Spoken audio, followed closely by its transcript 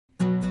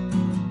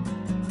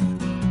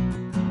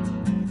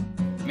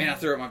Man, I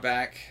threw up my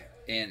back,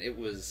 and it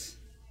was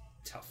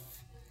tough.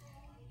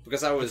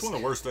 Because I was... It's one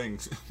of the worst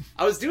things.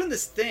 I was doing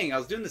this thing. I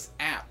was doing this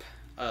app.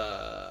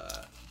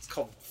 It's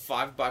called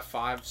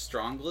 5x5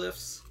 Strong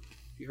Lifts.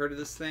 You heard of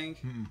this thing?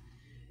 Mm-mm.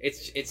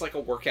 It's like a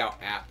workout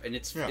app, and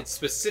it's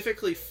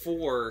specifically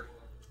for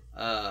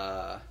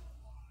like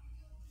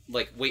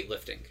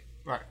weightlifting.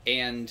 Right.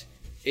 And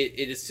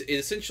it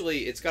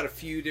essentially it's got a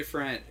few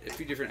different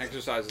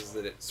exercises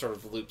that it sort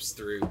of loops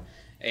through.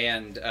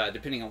 And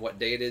depending on what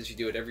day it is, you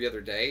do it every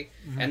other day.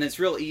 Mm-hmm. And it's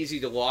real easy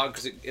to log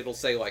because it'll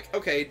say like,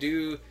 okay,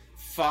 do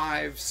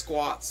 5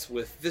 squats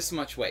with this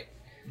much weight.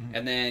 Mm-hmm.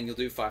 And then you'll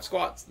do 5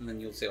 squats, and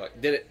then you'll say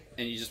like, did it.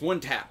 And you just one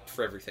tap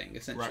for everything,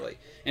 essentially. Right.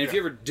 And if you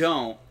ever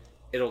don't,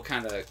 it'll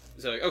kind of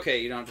say like,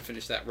 okay, you don't have to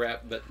finish that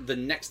rep. But the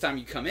next time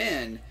you come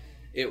in,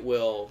 it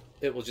will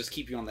just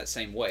keep you on that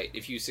same weight.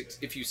 If you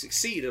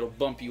succeed, it'll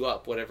bump you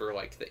up whatever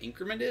like the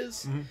increment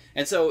is. Mm-hmm.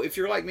 And so if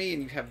you're like me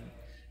and you have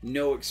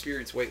no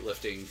experience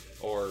weightlifting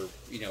or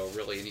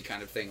really any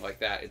kind of thing like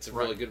that, it's a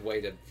really good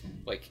way to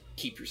like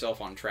keep yourself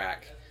on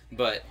track.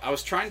 But I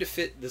was trying to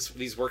fit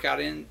these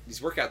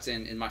workouts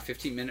in my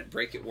 15-minute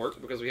break at work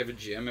because we have a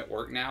gym at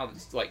work now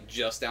that's like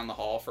just down the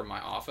hall from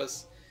my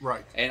office.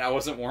 Right. And I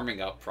wasn't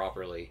warming up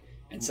properly.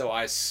 And so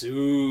I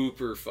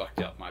super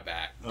fucked up my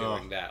back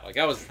doing that. Like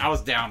I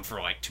was down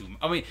for like 2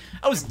 I mean,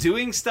 I was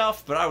doing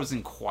stuff, but I was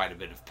in quite a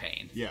bit of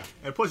pain. Yeah.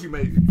 And plus your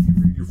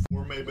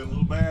form may have been a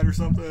little bad or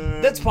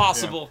something. That's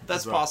possible. Yeah,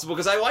 that's possible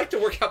because I like to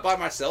work out by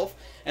myself,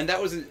 and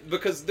that was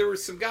because there were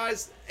some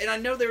guys, and I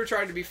know they were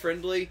trying to be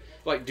friendly,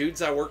 like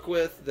dudes I work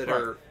with that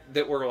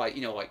were like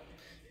like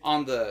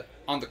on the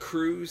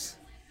cruise,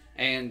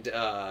 and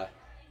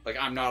like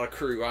I'm not a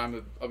crew,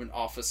 I'm an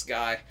office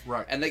guy,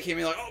 right? And they came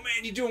in like, oh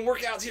man, you doing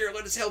workouts here?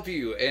 Let us help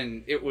you.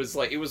 And it was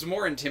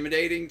more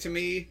intimidating to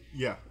me,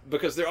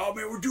 because they're oh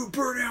man, we're doing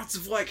burnouts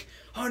of like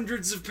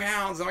hundreds of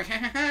pounds. I'm like,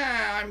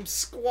 I'm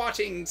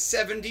squatting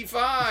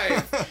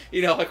 75,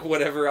 like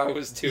whatever I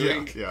was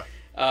doing.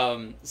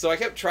 So I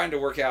kept trying to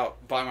work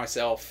out by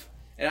myself,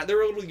 and there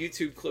were little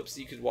YouTube clips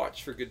that you could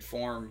watch for good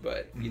form,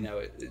 but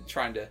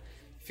trying to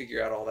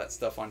figure out all that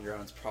stuff on your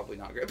own is probably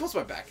not great. Plus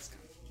my back is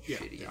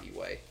kind of shitty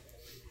anyway.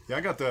 Yeah,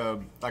 I got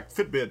the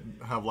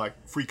Fitbit have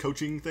like free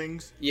coaching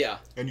things. Yeah.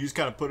 And you just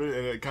kind of put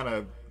it,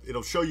 and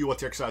it'll show you what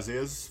the exercise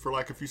is for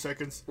like a few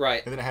seconds.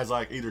 Right. And then it has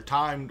like either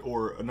timed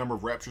or a number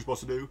of reps you're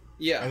supposed to do.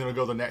 Yeah. And then it'll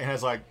go to the next. It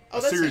has like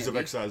a series of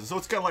exercises. So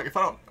it's kind of like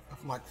I'm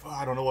like,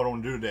 I don't know what I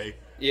want to do today.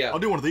 Yeah. I'll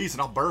do one of these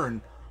and I'll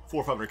burn 400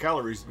 or 500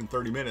 calories in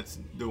 30 minutes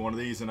doing one of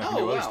these, and I can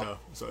do other stuff.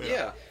 So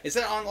yeah. Is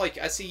that on like?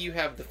 I see you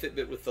have the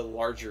Fitbit with the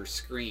larger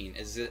screen.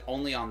 Is it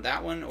only on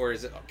that one, or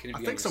is it? Can it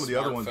be on some of the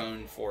other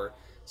ones for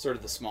sort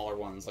of the smaller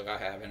ones like I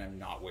have and I'm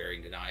not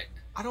wearing tonight?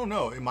 I don't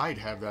know. It might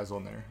have that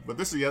on there, but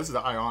this is the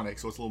Ionic,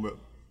 so it's a little bit.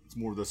 It's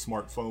more of the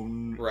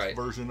smartphone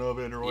version of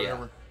it or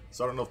whatever. Yeah.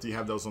 So I don't know if you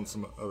have those on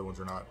some other ones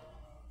or not.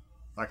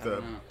 Like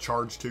the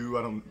Charge 2.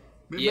 I don't.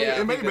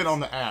 It may have been on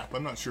the app.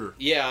 I'm not sure.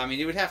 Yeah, I mean,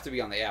 it would have to be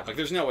on the app. Like,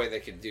 there's no way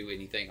they could do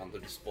anything on the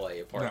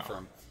display apart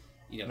from,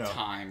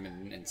 time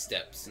and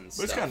steps and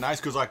stuff. But it's kind of nice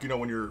because, like,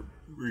 when you're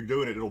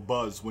doing it, it'll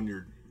buzz when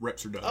your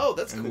reps are done. Oh,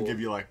 that's cool. And then give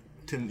you like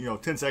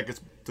 10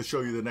 seconds to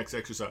show you the next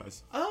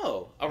exercise.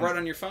 Oh, right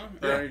on your phone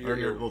or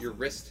on your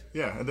wrist.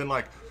 Yeah, and then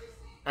like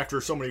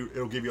after so many,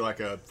 it'll give you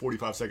like a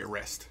 45-second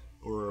rest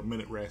or a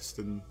minute rest,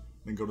 and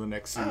then go to the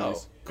next series.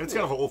 Oh, cool. It's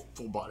kind of a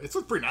full body.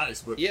 It's pretty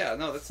nice, but yeah,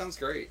 no, that sounds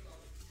great.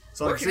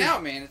 So working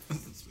out, man,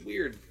 it's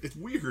weird. It's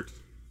weird.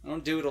 I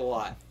don't do it a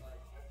lot.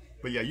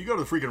 But yeah, you go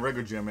to the freaking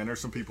regular gym, man. There's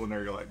some people in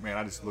there. You're like, man,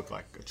 I just look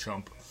like a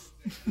chump.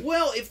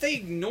 Well, if they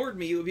ignored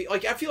me, it would be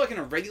like I feel like in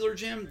a regular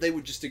gym they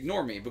would just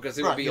ignore me because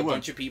there would be a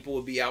bunch of people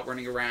would be out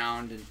running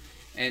around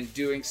and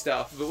doing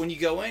stuff. But when you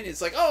go in,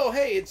 it's like, oh,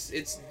 hey,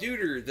 it's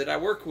Duder that I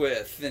work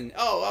with, and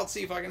I'll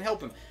see if I can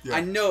help him. Yeah. I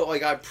know,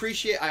 like I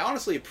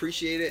honestly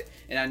appreciate it,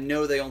 and I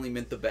know they only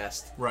meant the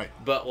best. Right.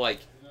 But like,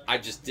 I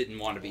just didn't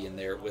want to be in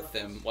there with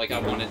them. Like I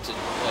wanted to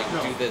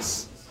do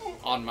this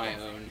on my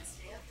own.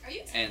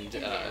 And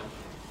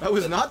I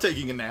was not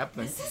taking a nap.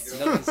 No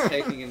one's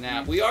taking a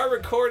nap. We are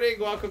recording.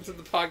 Welcome to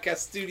the podcast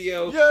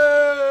studio.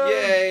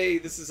 Yay!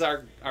 This is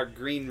our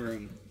green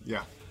room.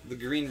 Yeah. The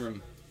green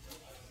room.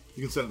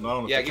 You can set it. I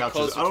don't know if the couch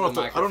is. I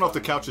don't know if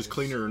the couch is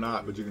cleaner or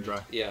not, but you can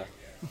try. Yeah.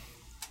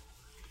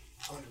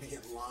 I want to begin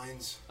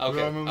lines.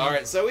 Okay. All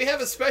right. So we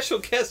have a special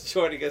guest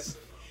joining us.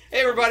 Hey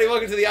everybody!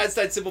 Welcome to the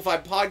Einstein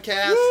Simplified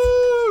podcast.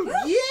 Woo!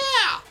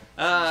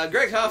 Yeah.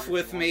 Greg Huff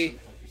with me.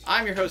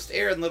 I'm your host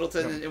Aaron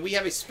Littleton, and we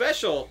have a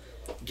special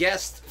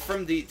guest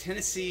from the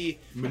Tennessee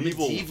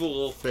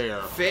Medieval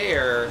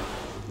Fair,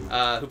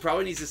 who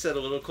probably needs to sit a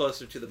little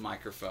closer to the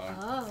microphone.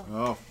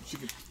 Oh,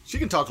 she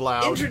can talk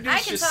loud.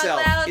 Introduce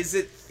yourself. Talk loud. Is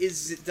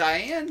it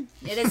Diane?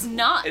 It is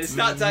not. It is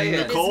not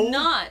Diane. Nicole? It is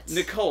not.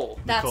 Nicole.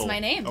 That's my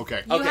name.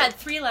 Okay. You had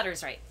 3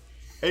 letters right.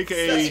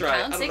 AKA.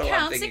 That's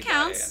right. It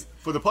counts.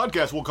 For the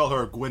podcast, we'll call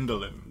her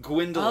Gwendolyn.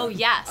 Oh,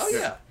 yes. Oh,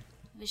 yeah.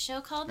 The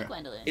show called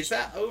Gwendolyn. Is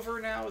that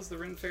over now? Is the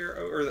Ren Fair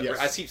over? Yes.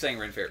 I keep saying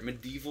Ren Fair.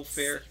 Medieval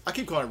Fair. I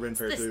keep calling it Ren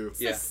Fair too.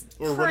 It's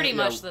pretty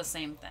much the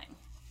same thing.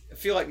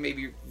 feel like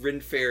maybe Ren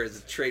Fair is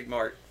a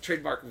trademark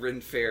Ren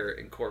Fair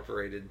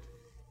Incorporated.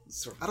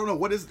 Sort of I don't know.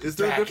 What is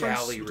there a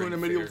difference between a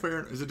medieval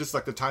fair? Is it just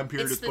like the time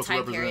period it's supposed to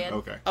represent? Period.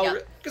 Okay. Oh,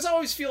 because I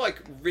always feel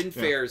like Ren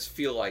Fairs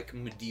feel like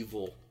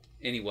medieval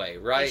anyway,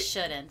 right? They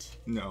shouldn't.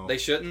 No. They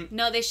shouldn't?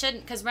 No, they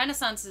shouldn't, because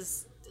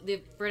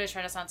the British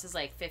Renaissance is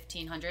like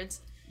 1500s.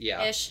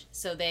 Yeah. Ish.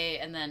 So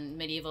and then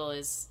medieval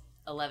is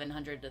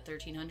 1100 to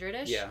 1300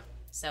 ish. Yeah.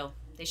 So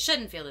they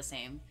shouldn't feel the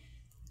same.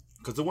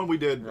 Because the one we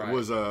did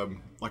was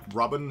like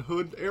Robin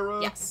Hood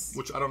era. Yes.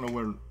 Which I don't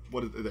know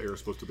what the era is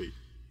supposed to be.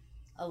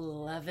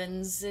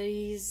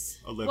 11s.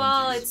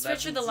 Well, it's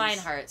Richard the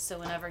Lionheart, so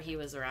whenever he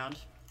was around.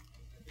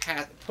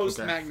 Post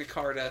Magna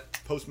Carta.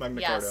 Post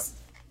Magna Carta. Yes.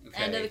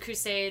 Okay. End of the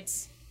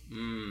Crusades.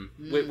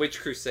 Which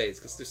Crusades?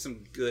 Because there's some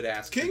good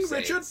ass King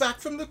Richard back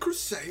from the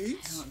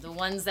Crusades. The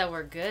ones that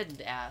were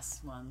good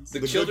ass ones.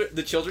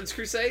 The Children's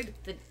Crusade.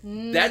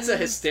 That's a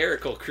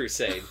hysterical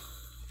crusade.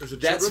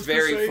 That's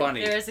very crusade?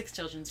 funny. There is a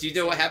children's. Do you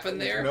know what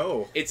happened there?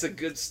 No. It's a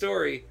good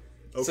story.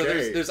 Okay. So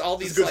there's all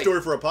these. It's a good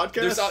story for a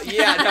podcast.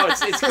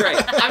 It's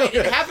great. I mean,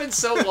 it happened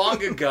so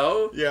long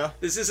ago. Yeah.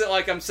 This isn't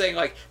like I'm saying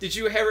like, did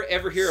you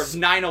ever hear of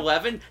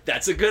 9/11?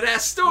 That's a good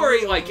ass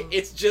story. Like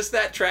it's just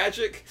that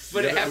tragic,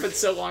 but it happened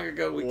so long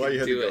ago we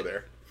couldn't do it.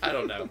 There? I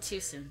don't know. Too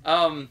soon.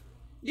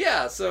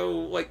 Yeah. So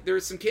like there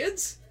were some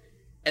kids,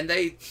 and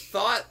they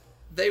thought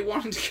they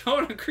wanted to go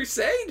on a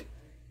crusade,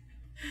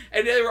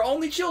 and they were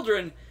only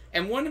children,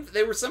 and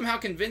they were somehow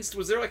convinced.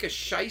 Was there like a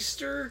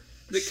shyster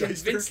that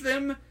convinced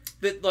them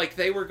that like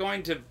they were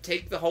going to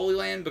take the Holy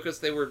Land because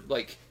they were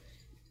like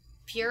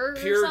pure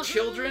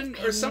children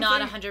or something? I'm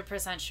not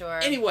 100% sure.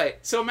 Anyway,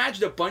 so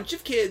imagine a bunch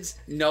of kids,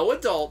 no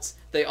adults,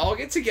 they all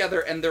get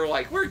together and they're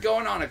like, we're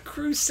going on a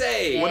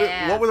crusade.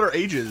 Yeah. What were their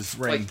ages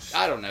range?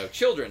 Like, I don't know,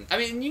 children. I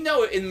mean, you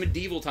know, in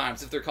medieval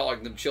times, if they're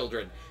calling them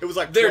children, it was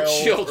like they're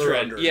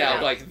children. Yeah,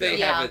 like they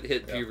haven't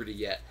hit puberty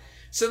yet.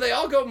 So they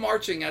all go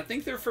marching. I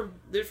think they're from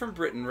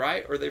Britain,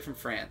 right? Or are they from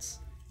France?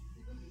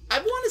 I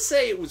want to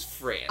say it was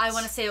France. I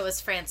want to say it was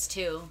France,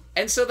 too.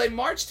 And so they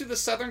march to the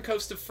southern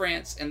coast of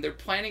France, and they're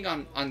planning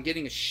on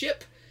getting a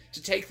ship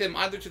to take them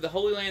either to the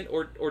Holy Land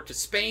or to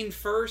Spain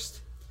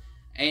first.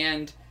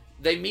 And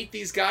they meet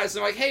these guys,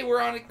 and they're like, hey,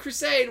 we're on a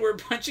crusade, we're a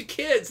bunch of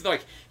kids. And they're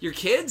like, you're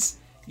kids?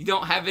 You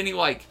don't have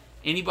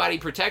anybody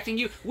protecting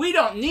you? We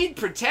don't need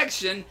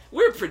protection.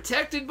 We're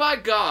protected by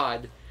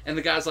God. And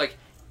the guy's like,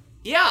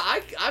 yeah,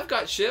 I've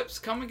got ships.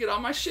 Come and get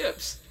on my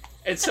ships.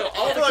 And so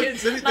all the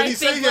kids... Did he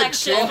say he had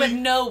ship with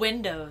no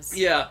windows.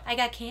 Yeah. I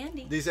got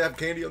candy. Does he have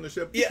candy on the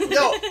ship? Yeah,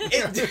 no.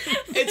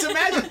 It's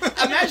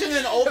imagine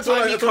an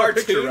old-timey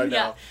cartoon right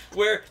now,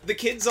 where the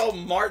kids all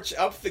march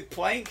up the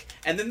plank,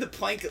 and then the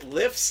plank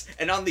lifts,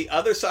 and on the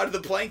other side of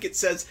the plank it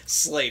says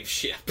slave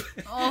ship.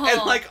 Oh.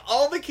 And like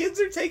all the kids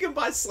are taken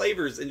by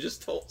slavers and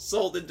just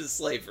sold into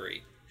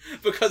slavery.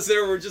 Because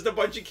there were just a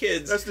bunch of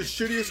kids. That's the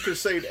shittiest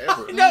crusade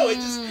ever. No,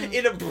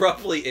 it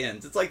abruptly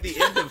ends. It's like the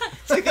end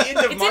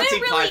of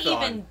Monty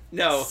Python.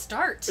 Even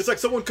start. It's like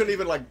someone couldn't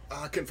even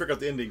I couldn't figure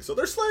out the ending, so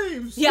they're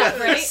slaves. Yeah,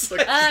 right.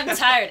 I'm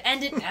tired.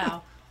 End it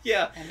now.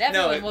 Yeah. And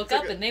everyone woke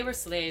up and they were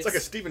slaves. It's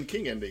like a Stephen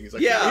King ending. He's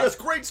like, he has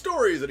great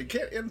stories and he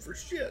can't end for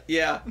shit.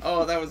 Yeah.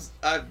 Oh, that was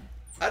I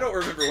don't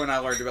remember when I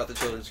learned about the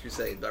Children's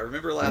Crusade, but I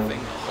remember laughing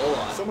a whole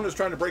lot. Someone was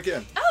trying to break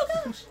in. Oh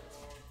gosh.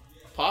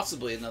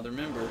 Possibly another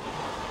member.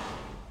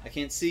 I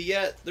can't see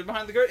yet. They're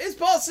behind the curtain. It's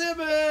Paul Simmons!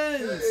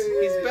 Hey.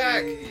 He's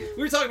back.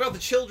 We were talking about the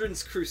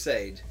Children's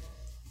Crusade.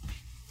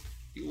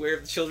 You aware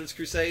of the Children's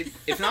Crusade?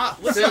 If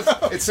not, listen.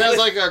 It sounds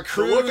like a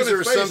cruise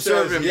or some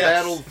sort of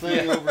embattled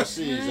thing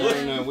overseas. I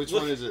don't know. Which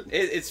one is it?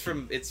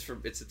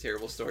 It's a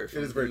terrible story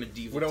from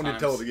medieval We don't need to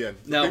tell it again.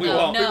 No, we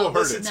won't. People heard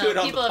Listen to it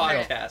on the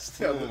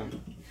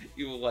podcast.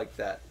 You will like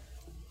that.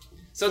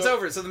 So it's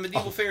over. So the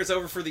medieval fair is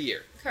over for the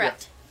year.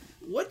 Correct.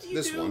 Yeah. What do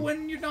you do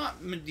when you're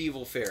not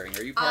medieval fairing?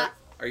 Are you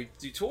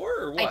do you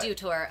tour or what? I do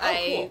tour.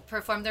 I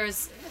perform.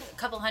 There's a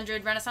couple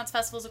hundred Renaissance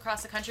festivals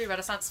across the country.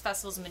 Renaissance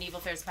festivals,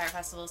 medieval fairs, fire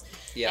festivals.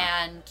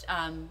 Yeah.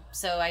 And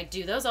so I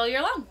do those all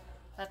year long.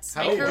 That's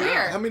my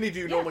career. How many do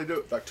you normally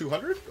do? Like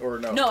 200 or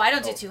no? No, I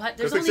don't do 200.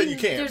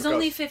 There's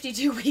only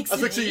 52 weeks. I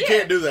was like, you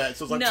can't do that.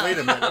 So it's like, wait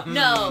a minute.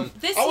 No,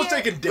 I was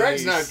taking days.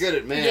 Greg's not good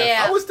at math.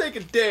 Yeah. I was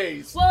taking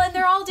days. Well, and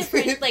they're all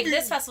different. Like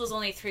this festival is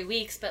only 3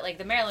 weeks, but like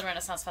the Maryland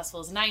Renaissance Festival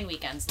is 9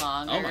 weekends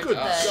long. Oh my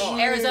goodness. The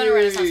Arizona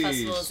Renaissance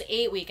Festival is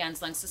 8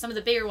 weekends long. So some of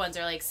the bigger ones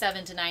are like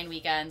 7 to 9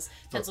 weekends.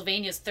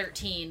 Pennsylvania's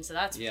 13. So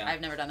that's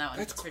I've never done that one.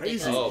 That's it's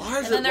crazy. Ridiculous. Why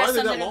are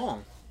they that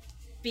long?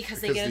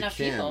 Because they get enough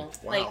people.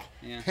 Wow. Like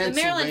the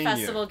Maryland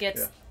Festival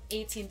gets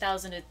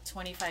 18,000 to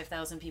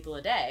 25,000 people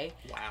a day.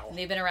 Wow. And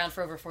they've been around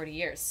for over 40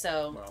 years.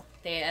 So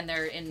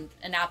they're in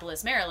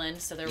Annapolis,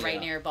 Maryland, so they're right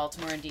near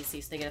Baltimore and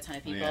DC, so they get a ton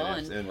of people. Yeah,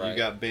 and you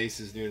got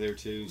bases near there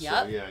too.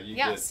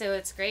 Yep. So so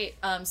it's great.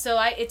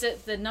 So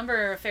the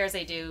number of fairs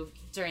I do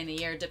during the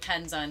year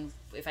depends on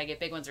if I get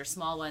big ones or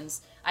small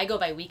ones. I go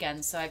by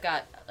weekends, so I've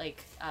got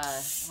like I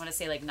want to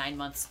say like 9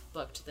 months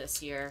booked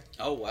this year.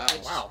 Oh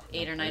wow.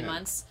 8 or 9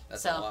 months.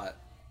 That's a lot.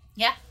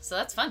 Yeah, so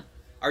that's fun.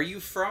 Are you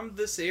from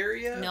this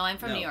area? No, I'm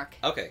from New York.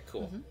 Okay,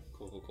 cool.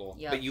 Cool.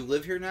 Yep. But you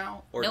live here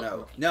now, or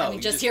nope. no? I'm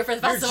just here for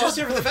the festival. You're just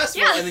here for the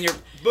festival, and then you're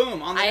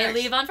boom on the next. I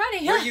leave on Friday.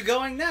 Yeah. Where are you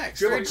going next?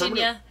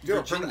 Virginia. Do you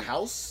have a permanent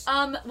house?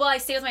 Well, I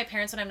stay with my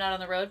parents when I'm not on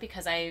the road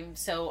because I'm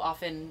so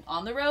often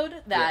on the road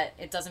that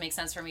it doesn't make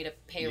sense for me to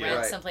pay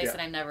rent someplace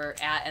that I'm never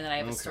at, and then I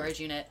have a storage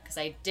unit because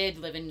I did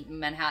live in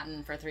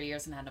Manhattan for 3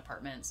 years and had an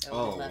apartment, so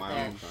I left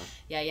there.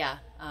 Okay. Yeah.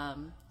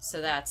 So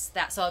that's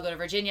that. So I'll go to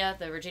Virginia,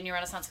 the Virginia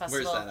Renaissance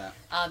Festival. Where's that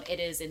at? It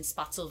is in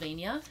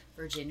Spotsylvania,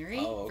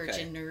 Virginia.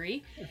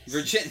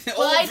 Virginia.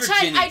 Well, I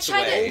tried to.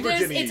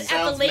 It's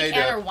at the Lake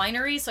Anna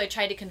Winery, so I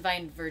tried to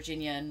combine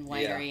Virginia and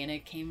winery, and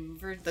it came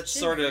Virginia. That's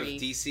sort of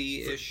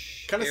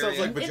DC-ish. Kind of sounds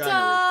like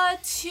Virginia.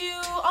 It's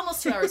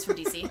almost 2 hours from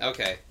DC.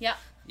 Okay. Yeah.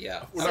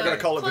 Yeah, we're not gonna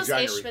call it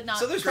Virginia. But not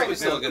so there's probably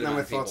still a good amount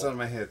of people. My thoughts out of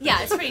my head. Yeah,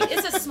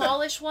 it's a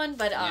smallish one,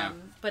 but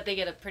they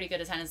get a pretty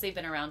good attendance. They've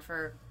been around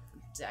for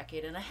a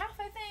decade and a half,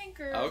 I think,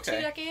 or 2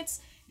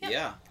 decades. Yep.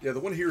 Yeah, the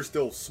one here is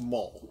still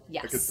small.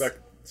 Yes. Like it's like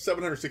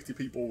 760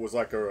 people was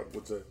like a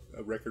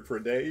record for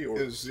a day, or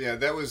it was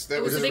that was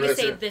the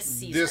biggest day this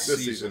season. This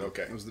season,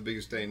 okay, it was the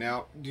biggest day.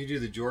 Now, do you do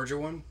the Georgia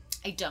one?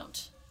 I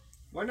don't.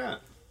 Why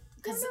not?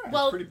 Because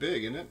it's pretty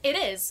big, isn't it? It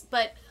is,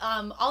 but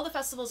all the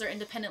festivals are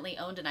independently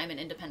owned, and I'm an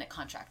independent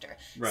contractor,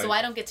 right. So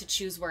I don't get to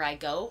choose where I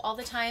go all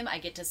the time. I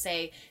get to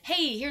say,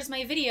 "Hey, here's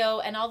my video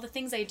and all the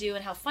things I do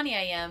and how funny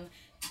I am.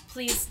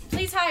 Please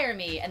hire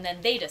me," and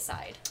then they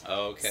decide.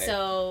 Okay.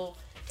 So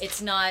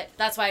it's not.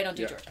 That's why I don't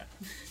do Georgia.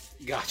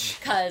 Gotcha.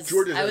 Because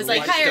I was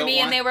like, "Hire me,"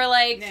 and they were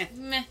like,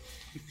 "Meh."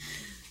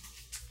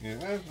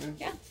 Yeah.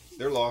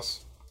 Their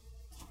loss.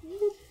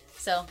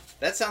 So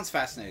that sounds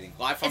fascinating.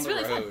 Life on the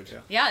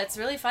road. Yeah, it's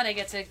really fun. I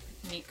get to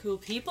meet cool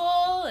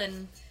people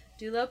and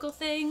do local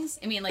things.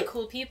 I mean, like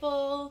cool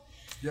people.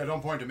 Yeah,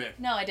 don't point to me.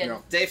 No, I didn't.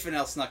 No. Dave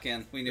Fennell snuck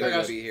in. We knew he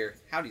would be here.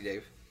 Howdy,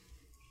 Dave.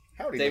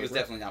 Howdy, Dave was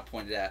definitely not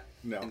pointed at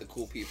in the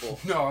cool people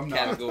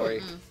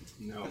category.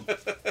 No.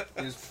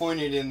 He was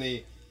pointed in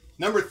the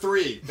number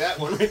 3. That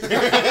one right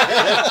there.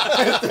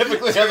 That's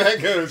typically how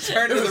that goes.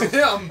 Turn to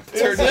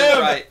the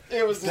right.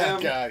 It was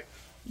that guy.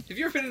 Have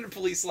you ever been in a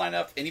police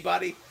lineup?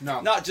 Anybody?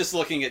 No. Not just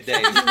looking at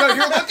Dave. No,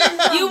 you're looking.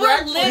 You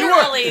were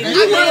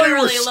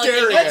literally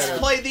staring. Let's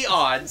play the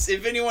odds.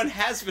 If anyone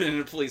has been in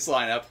a police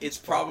lineup, it's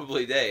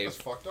probably Dave.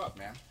 That's fucked up,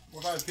 man.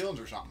 What if I have feelings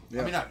or something?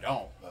 Yeah. I mean, I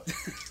don't.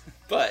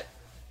 But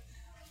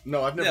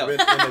no, I've never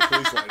been in a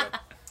police lineup.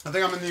 I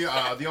think I'm in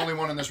the only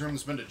one in this room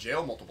that's been to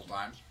jail multiple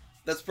times.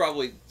 That's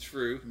probably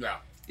true. Yeah.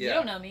 You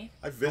don't know me.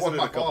 I visited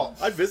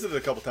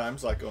a couple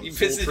times, like on you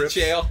school visited trips.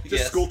 Jail?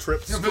 Just school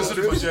trips. You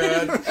visited my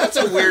dad. That's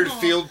a weird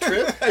field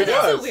trip. It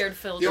was a weird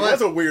field trip. It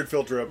was a weird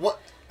field trip. What?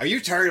 Are you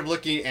tired of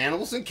looking at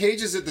animals in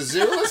cages at the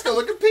zoo? Let's go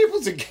look at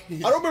people's in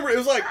cages. I don't remember. It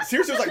was like,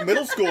 seriously, it was like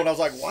middle school, and I was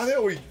like, why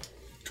are we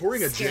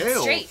touring a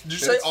jail? Did you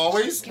say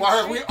always? Why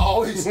are we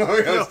always?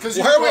 Because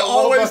why are we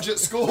always budget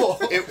school?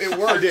 It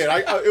worked. I did.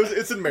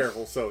 It's in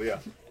Maryville, so yeah.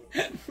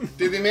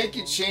 Did they make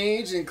you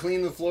change and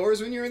clean the floors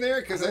when you were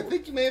there? Because I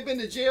think you may have been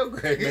to jail,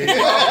 Greg.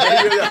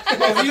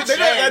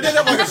 I did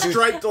have like a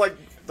striped like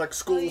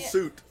school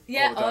suit.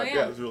 Yeah. All the time.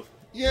 Yeah. It was real.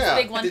 Yeah.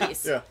 Big one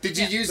piece. Yeah. Did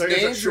you use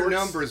names or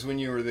numbers when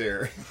you were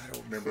there? I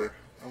don't remember.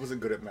 I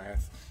wasn't good at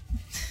math.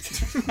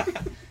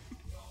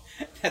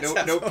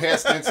 No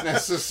past tense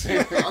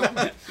necessary.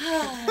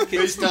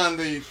 Based on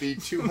the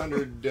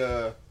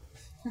 200.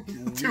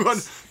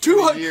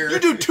 200 you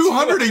do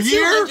 200 a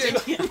year?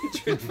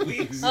 200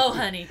 weeks. Oh,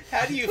 honey.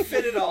 How do you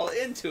fit it all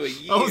into a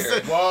year?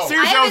 Whoa. Seriously,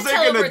 I have a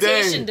thinking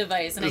teleportation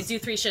device, and I do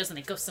 3 shows, and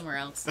I go somewhere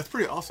else. That's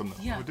pretty awesome,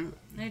 though. Yeah. I would do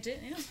that. I did,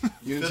 yeah.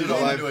 You fit it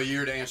all into a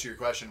year to answer your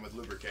question with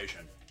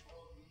lubrication.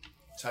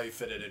 That's how you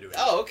fit it into it.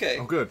 Oh, okay.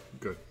 Oh, good.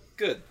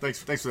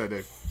 Thanks for that,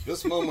 Dave.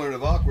 This moment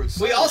of awkward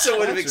silence. We also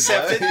would have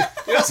accepted.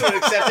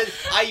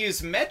 I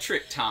use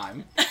metric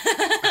time.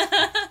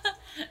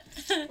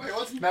 Wait,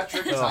 what's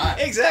metric time?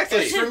 Exactly.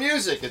 It's for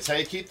music. It's how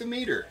you keep the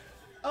meter.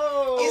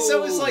 Oh.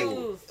 So it's like,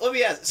 let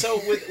me ask.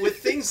 So with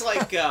things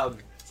like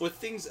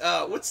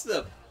what's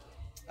the?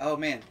 Oh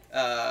man,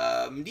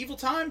 medieval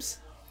times.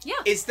 Yeah.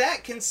 Is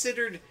that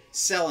considered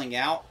selling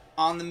out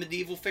on the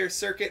medieval fair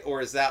circuit,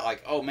 or is that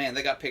like, oh man,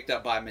 they got picked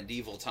up by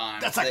medieval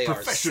times? That's like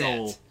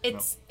professional.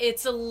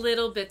 It's a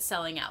little bit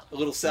selling out. A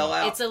little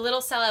sellout. It's a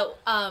little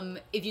sellout.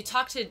 If you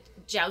talk to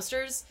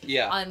jousters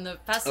on the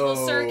festival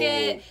Oh.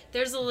 circuit,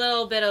 there's a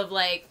little bit of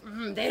like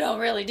they don't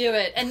really do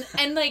it,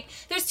 and like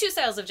there's 2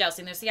 styles of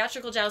jousting. There's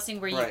theatrical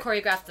jousting where you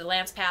choreograph the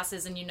lance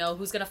passes and you know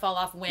who's gonna fall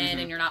off when,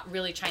 and you're not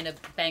really trying to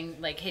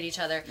hit each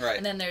other. Right.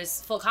 And then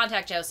there's full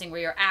contact jousting where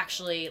you're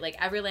actually like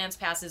every lance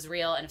pass is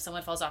real, and if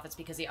someone falls off, it's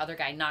because the other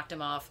guy knocked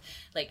him off.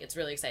 Like it's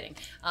really exciting.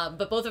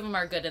 But both of them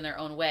are good in their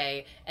own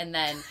way. And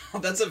then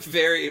that's a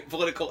very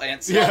political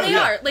answer. Yeah, they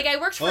are. Like I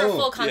worked for a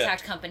full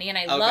contact company and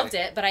I loved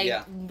it, but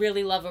I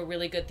really love a really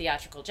really good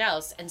theatrical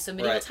jousts. And so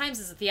Medieval Times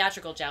is a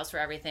theatrical joust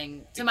where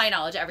everything, to my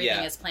knowledge,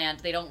 everything is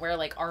planned. They don't wear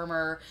like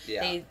armor.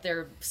 Yeah.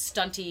 They're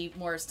stunty,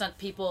 more stunt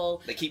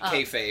people. They keep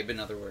kayfabe, in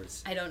other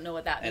words. I don't know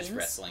what that means. That's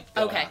wrestling.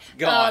 Go on.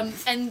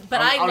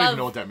 But I don't even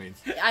know what that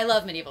means. I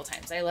love Medieval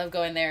Times. I love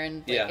going there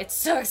and it's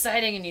so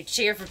exciting, and you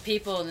cheer for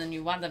people, and then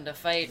you want them to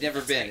fight.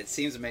 Never been. It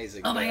seems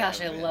amazing. Oh my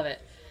gosh, I love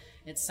it.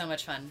 It's so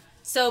much fun.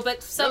 So,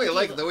 but some really people...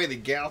 like the way they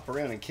gallop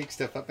around and kick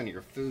stuff up into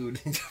your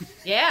food.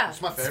 Yeah,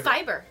 it's my favorite. It's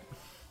fiber.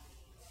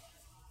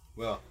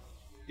 Well,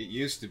 it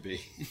used to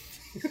be.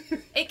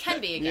 It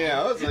can be again.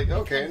 Yeah, I was like,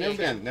 okay,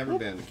 never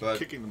been,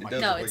 but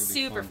it's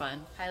super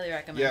fun. Highly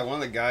recommend. Yeah, one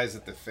of the guys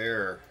at the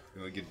fair,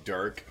 it would get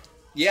dark.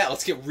 Yeah,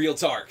 let's get real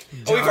dark.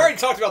 Oh, we've already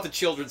talked about the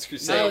Children's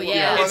Crusade. Oh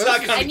yeah, it's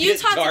not and you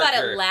talked about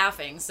it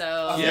laughing,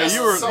 so yeah,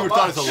 you were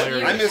thought it's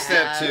hilarious. I missed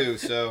that too.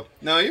 So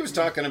no, he was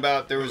talking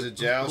about there was a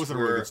joust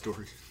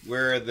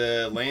where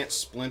the lance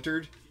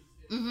splintered.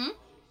 Mm-hmm.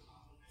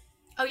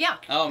 Oh yeah.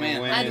 Oh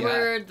man,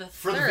 Edward the Third.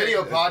 For the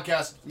video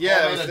podcast,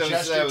 yeah, made a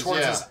gesture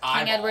towards his eyeball.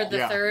 King Edward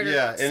the Third.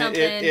 Yeah, and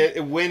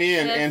it went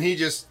in, and he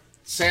just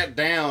sat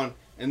down,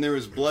 and there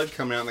was blood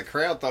coming out, and the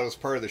crowd thought it was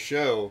part of the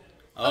show.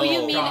 Oh,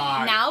 you mean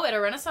now at a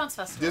Renaissance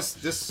festival?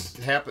 This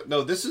happened.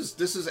 No, this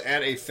is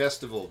at a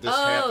festival. This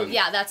happened. Oh,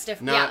 yeah, that's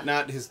different.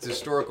 Not his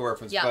historical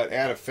reference, but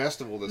at a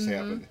festival this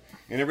happened,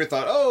 and everybody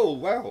thought, oh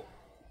wow,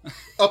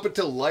 up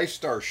until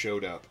Lifestar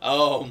showed up.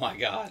 Oh my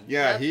God.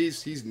 Yeah,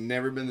 he's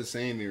never been the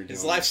same.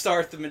 Is Lifestar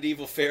at the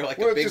medieval fair like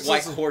a big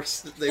white horse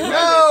that they ride?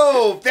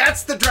 No,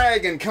 that's the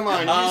dragon. Come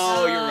on.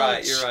 Oh, you're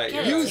right.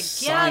 Get it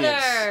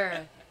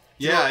together.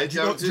 Yeah,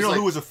 do you know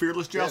who was a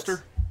fearless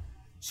jouster?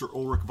 Sir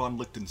Ulrich von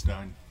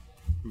Liechtenstein.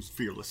 Who's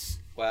fearless.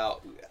 Wow.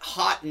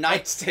 Hot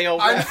Knight's Tale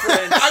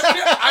reference.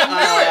 I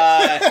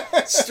knew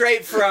it!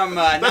 Straight from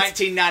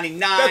 1999.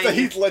 That's a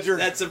Heath Ledger.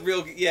 That's a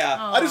real,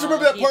 I just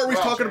remember that part where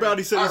he's talking about,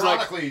 he said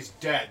ironically, he's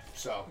dead,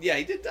 so. Yeah,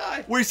 he did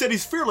die. Where he said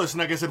he's fearless,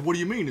 and I said, what do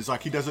you mean? It's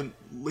like he doesn't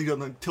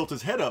tilt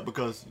his head up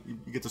because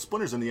he gets the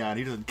splinters in the eye and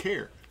he doesn't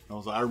care. And I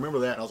was like, I remember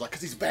that, and I was like,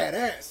 because he's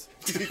badass.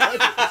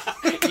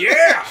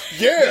 Yeah!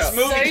 This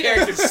movie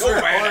character's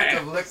so badass.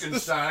 Of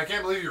Liechtenstein. I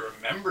can't believe you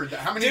remembered that.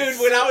 How many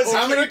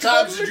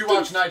times did you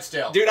watch Knight's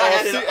Tale? Dude, I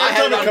had it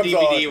on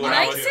DVD when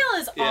I was. Knight's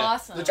Tale is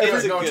awesome. It's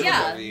a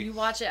good movie. You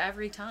watch it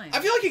every time. I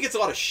feel like it gets a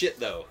lot of shit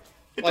though.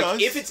 It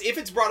does. If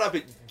it's brought up,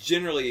 it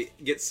generally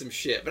gets some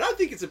shit. But I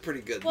think it's a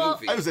pretty good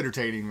movie. It was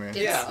entertaining, man.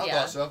 Yeah, I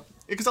thought so.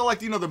 Because I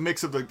liked the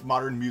mix of the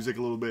modern music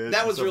a little bit.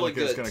 That was really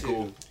good. It's kind of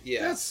cool.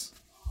 Yeah, that's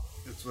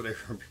what I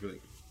heard people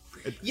like.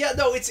 Yeah,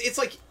 no, it's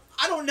like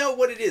I don't know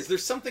what it is.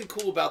 There's something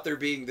cool about there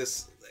being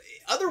this.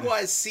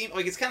 Otherwise, seem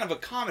like it's kind of a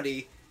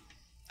comedy.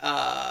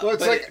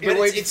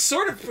 It's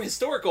sort of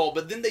historical,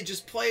 but then they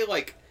just play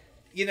like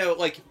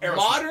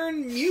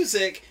modern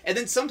music, and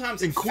then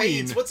sometimes it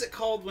fades. What's it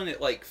called when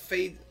it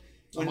fades?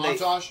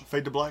 Montage?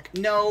 Fade to black?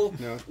 No.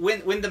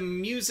 When the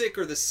music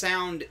or the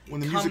sound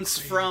comes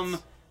from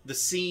the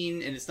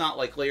scene and it's not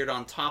layered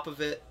on top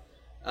of it.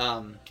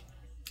 I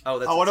know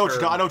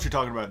what you're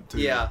talking about too.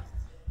 Yeah.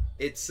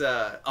 It's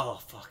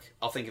fuck.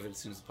 I'll think of it as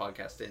soon as the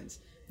podcast ends.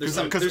 There's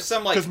some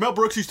because Mel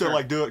Brooks used to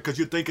do it because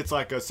you'd think it's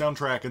like a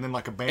soundtrack and then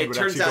like a band would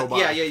actually go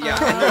by. Yeah.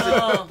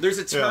 Oh. There's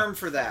a term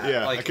for that.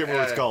 Yeah, I can't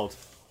remember what it's called.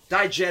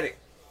 Diegetic.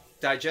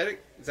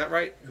 Is that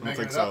right? I don't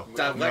think so.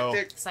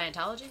 Dialectic.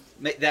 Scientology?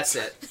 That's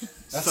it.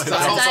 That's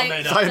also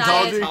made up.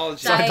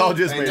 Scientology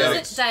is made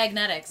up.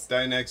 Diagnetics.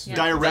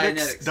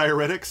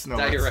 Diuretics? No,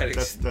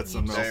 that's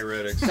something else.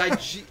 Diuretics.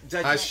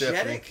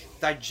 Diegetic?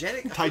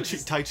 Tai Chi?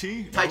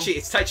 Tai Chi.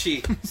 It's Tai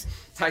Chi.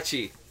 Tai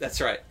Chi.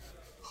 That's right.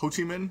 Ho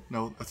Chi Minh?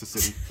 No, that's a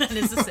city. That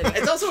is a city.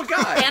 It's also a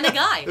guy. And a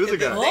guy. It is a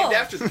guy. Named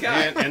after the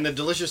guy. And the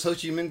delicious Ho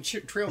Chi Minh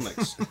trail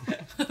mix.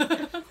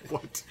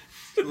 What?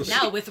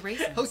 Now with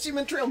raisins. Ho Chi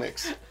Minh trail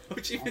mix. Ho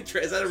Chi Minh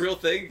trail, is that a real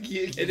thing?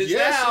 It is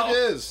yes, now. it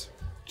is.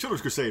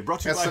 Children's Crusade, brought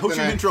to you by Ho Chi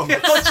Minh trail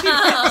mix.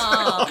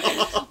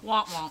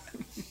 Womp womp.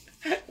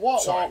 Oh,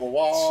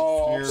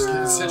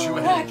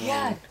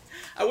 God.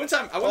 One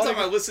time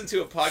I listened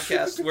to a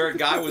podcast where a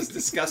guy was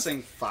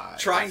discussing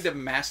trying to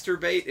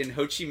masturbate in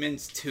Ho Chi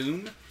Minh's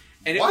tomb.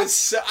 And it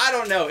was I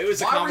don't know. It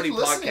was a comedy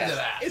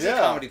podcast. It's a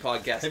comedy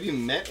podcast. Have you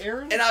met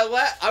Aaron? And I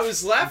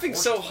was laughing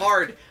so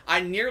hard,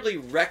 I nearly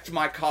wrecked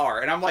my car.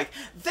 And I'm like,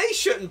 they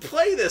shouldn't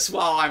play this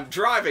while I'm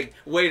driving.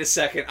 Wait a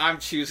second, I'm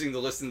choosing to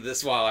listen to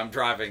this while I'm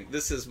driving.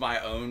 This is my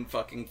own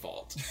fucking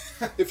fault.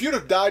 If you'd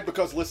have died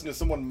because listening to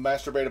someone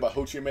masturbate about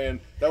Ho Chi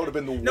Minh, that would have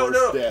been the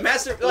worst death.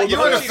 You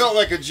would have felt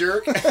like a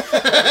jerk.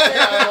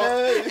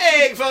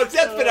 Hey, folks,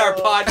 that's been our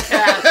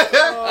podcast.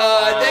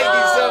 Thank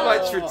you so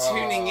much for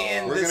tuning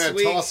in this week. We're going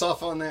to toss off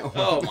on that one.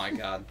 Oh, my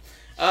God.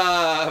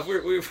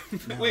 We're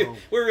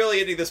really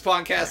ending this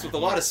podcast with a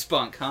lot of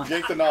spunk, huh?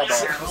 Yank the knob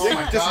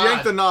off. Just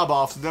yank the knob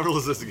off. So never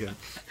listen again.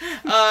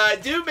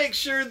 Do make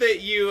sure that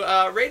you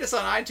rate us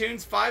on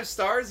iTunes 5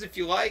 stars if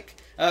you like.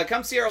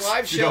 Come see our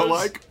live shows. If you don't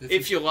like.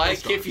 If you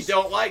like. If you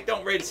don't like,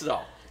 don't rate us at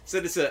all.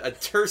 Send us a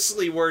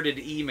tersely worded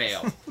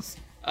email.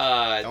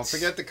 Don't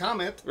forget to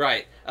comment.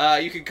 Right.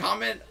 You can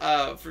comment.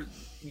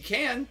 You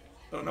can.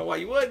 I don't know why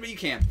you would, but you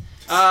can.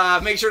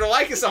 Make sure to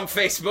like us on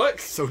Facebook.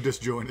 So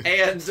disjointed.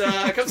 And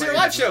come to our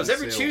live shows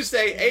every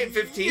Tuesday,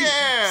 8:15.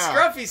 Yeah.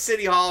 Scruffy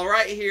City Hall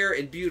right here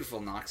in beautiful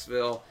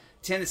Knoxville,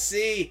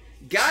 Tennessee.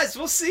 Guys,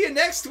 we'll see you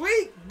next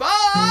week.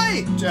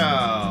 Bye.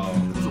 Ciao.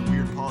 That was a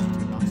weird pause.